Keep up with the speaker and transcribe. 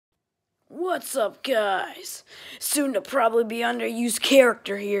What's up, guys? Soon to probably be underused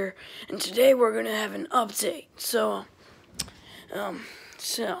character here, and today we're gonna have an update. So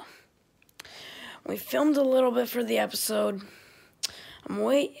we filmed a little bit for the episode.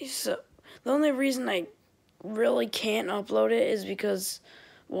 So the only reason I really can't upload it is because,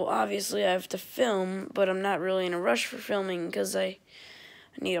 well, obviously I have to film, but I'm not really in a rush for filming because I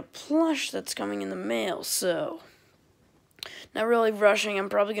need a plush that's coming in the mail. So not really rushing. I'm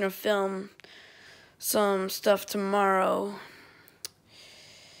probably gonna film some stuff tomorrow.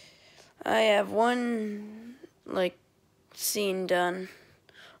 I have one scene done,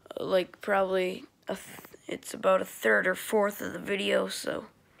 probably it's about a third or fourth of the video. So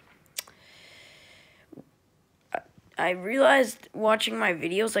I realized watching my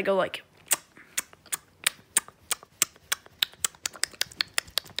videos, I go like